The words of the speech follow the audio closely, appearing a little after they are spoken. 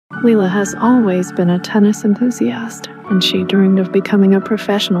Lila has always been a tennis enthusiast, and she dreamed of becoming a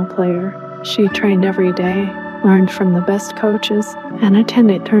professional player. She trained every day, learned from the best coaches, and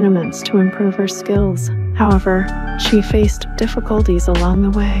attended tournaments to improve her skills. However, she faced difficulties along the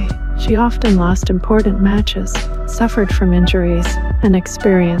way. She often lost important matches, suffered from injuries, and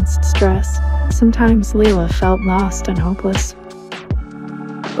experienced stress. Sometimes Lila felt lost and hopeless.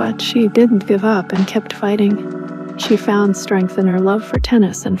 But she didn't give up and kept fighting. She found strength in her love for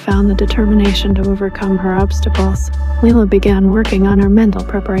tennis and found the determination to overcome her obstacles. Lila began working on her mental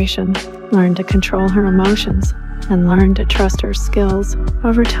preparation, learned to control her emotions, and learned to trust her skills.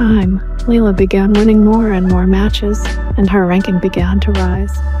 Over time, Lila began winning more and more matches, and her ranking began to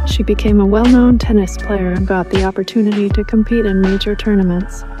rise. She became a well-known tennis player and got the opportunity to compete in major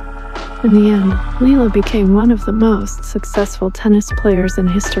tournaments. In the end, Lila became one of the most successful tennis players in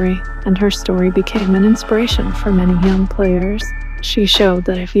history, and her story became an inspiration for many young players. She showed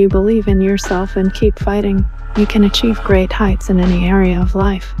that if you believe in yourself and keep fighting, you can achieve great heights in any area of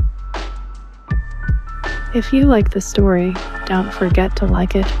life. If you like the story, don't forget to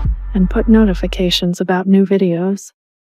like it and put notifications about new videos.